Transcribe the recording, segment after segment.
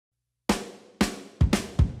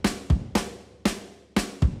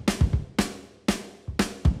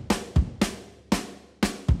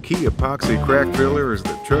Key Epoxy Crack Filler is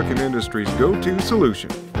the trucking industry's go-to solution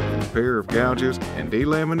for the repair of gouges and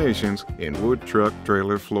delaminations in wood truck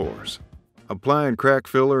trailer floors. Applying crack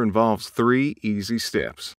filler involves 3 easy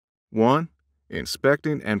steps. 1.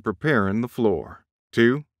 Inspecting and preparing the floor.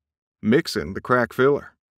 2. Mixing the crack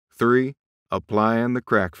filler. 3. Applying the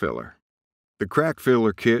crack filler. The crack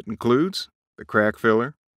filler kit includes the crack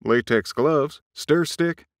filler, latex gloves, stir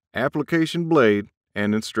stick, application blade,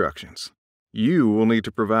 and instructions. You will need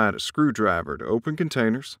to provide a screwdriver to open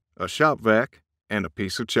containers, a shop vac, and a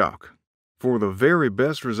piece of chalk. For the very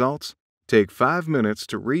best results, take 5 minutes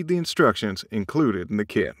to read the instructions included in the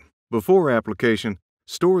kit. Before application,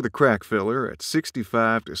 store the crack filler at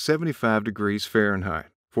 65 to 75 degrees Fahrenheit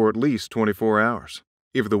for at least 24 hours.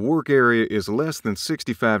 If the work area is less than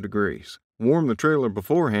 65 degrees, warm the trailer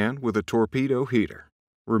beforehand with a torpedo heater.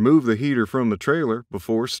 Remove the heater from the trailer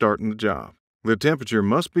before starting the job. The temperature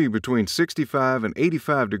must be between 65 and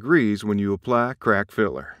 85 degrees when you apply crack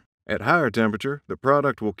filler. At higher temperature, the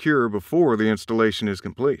product will cure before the installation is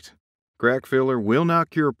complete. Crack filler will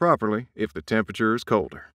not cure properly if the temperature is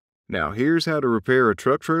colder. Now here's how to repair a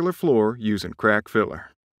truck trailer floor using crack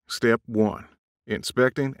filler. Step 1.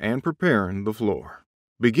 Inspecting and preparing the floor.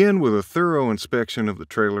 Begin with a thorough inspection of the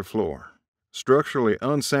trailer floor. Structurally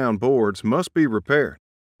unsound boards must be repaired.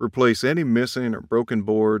 Replace any missing or broken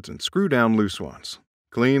boards and screw down loose ones.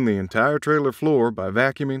 Clean the entire trailer floor by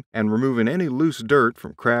vacuuming and removing any loose dirt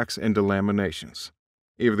from cracks and delaminations.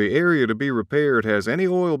 If the area to be repaired has any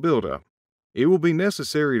oil buildup, it will be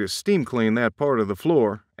necessary to steam clean that part of the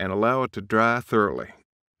floor and allow it to dry thoroughly.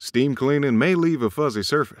 Steam cleaning may leave a fuzzy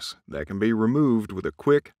surface that can be removed with a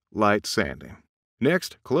quick, light sanding.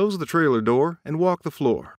 Next, close the trailer door and walk the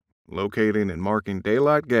floor, locating and marking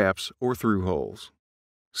daylight gaps or through holes.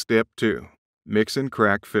 Step 2. Mixing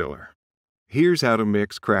crack filler. Here's how to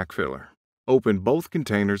mix crack filler. Open both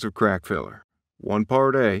containers of crack filler, one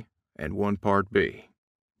part A and one part B.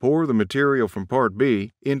 Pour the material from part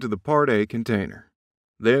B into the part A container.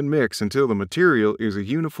 Then mix until the material is a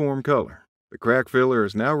uniform color. The crack filler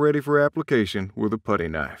is now ready for application with a putty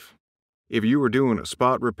knife. If you are doing a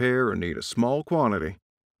spot repair or need a small quantity,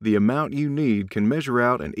 the amount you need can measure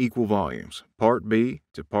out in equal volumes, part B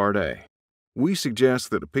to part A. We suggest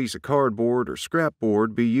that a piece of cardboard or scrap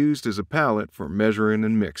board be used as a pallet for measuring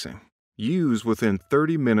and mixing. Use within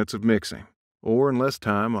 30 minutes of mixing, or in less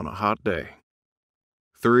time on a hot day.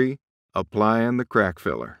 3. Applying the crack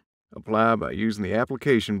filler. Apply by using the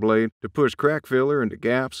application blade to push crack filler into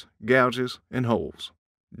gaps, gouges, and holes.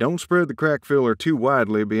 Don't spread the crack filler too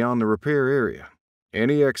widely beyond the repair area.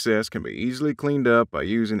 Any excess can be easily cleaned up by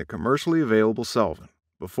using a commercially available solvent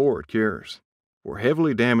before it cures. For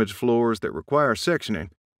heavily damaged floors that require sectioning,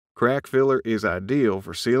 crack filler is ideal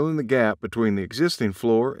for sealing the gap between the existing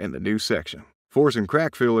floor and the new section. Forcing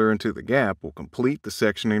crack filler into the gap will complete the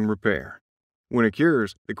sectioning repair. When it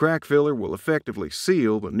cures, the crack filler will effectively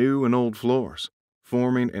seal the new and old floors,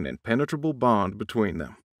 forming an impenetrable bond between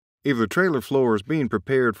them. If the trailer floor is being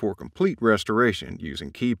prepared for complete restoration using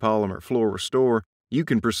Key Polymer Floor Restore, you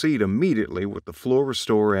can proceed immediately with the Floor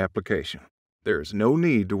Restore application. There is no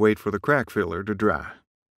need to wait for the crack filler to dry.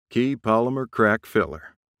 Key Polymer Crack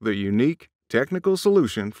Filler, the unique, technical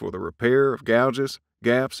solution for the repair of gouges,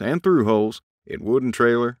 gaps, and through holes in wooden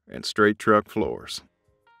trailer and straight truck floors.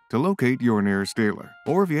 To locate your nearest dealer,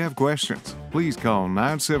 or if you have questions, please call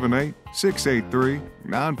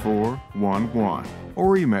 978-683-9411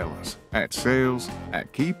 or email us at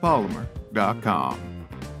sales@keypolymer.com.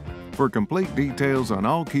 For complete details on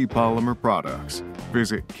all Key Polymer products,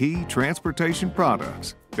 visit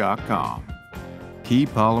keytransportationproducts.com. Key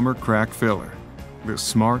Polymer Crack Filler, the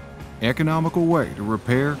smart, economical way to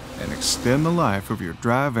repair and extend the life of your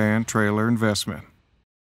dry van trailer investment.